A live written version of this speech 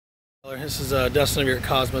This is Dustin over here at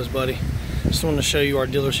Cosmo's, buddy. Just wanted to show you our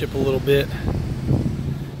dealership a little bit,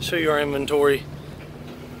 show you our inventory,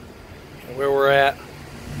 where we're at,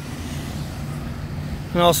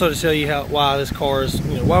 and also to tell you why this car is,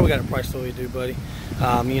 why we got it priced the way we do, buddy.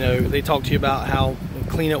 They talked to you about how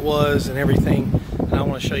clean it was and everything, and I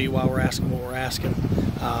want to show you why we're asking what we're asking.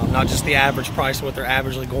 Not just the average price of what they're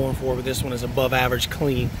averagely going for, but this one is above average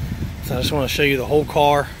clean. So I just want to show you the whole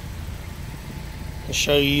car and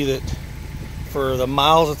show you that for the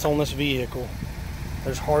miles that's on this vehicle,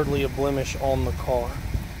 there's hardly a blemish on the car.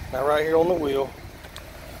 Now right here on the wheel,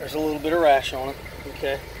 there's a little bit of rash on it,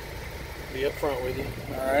 okay? Be up front with you,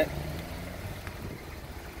 all right?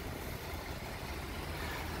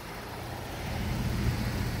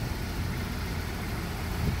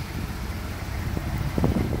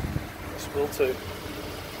 This wheel too,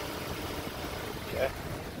 okay?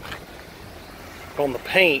 On the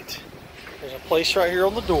paint, there's a place right here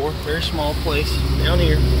on the door, very small place down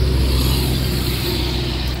here.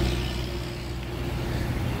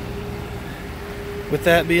 With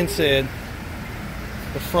that being said,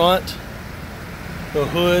 the front, the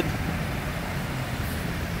hood,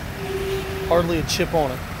 hardly a chip on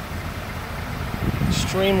it.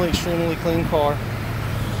 Extremely, extremely clean car.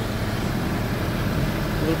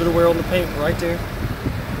 A little bit of wear on the paint right there.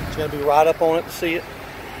 You gotta be right up on it to see it.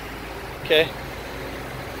 Okay.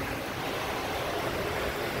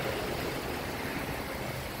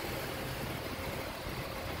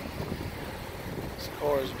 This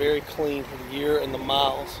car is very clean for the year and the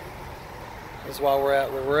miles. That's why we're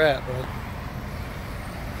at where we're at, bud.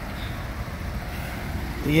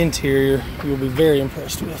 The interior you'll be very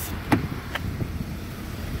impressed with.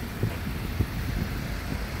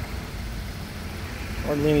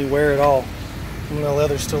 Hardly any wear at all. And the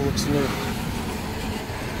leather still looks new.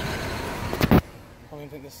 I don't even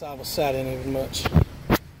think this side was sat in even much.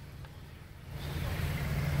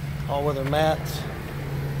 All weather mats.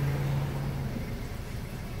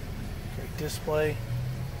 Great display.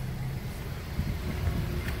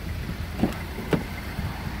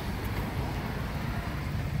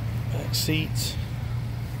 Back seats.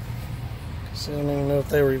 So I don't even know if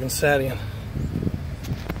they were even sat in.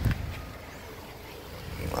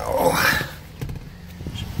 Oh,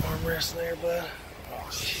 armrest there, bud. Oh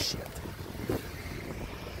shit.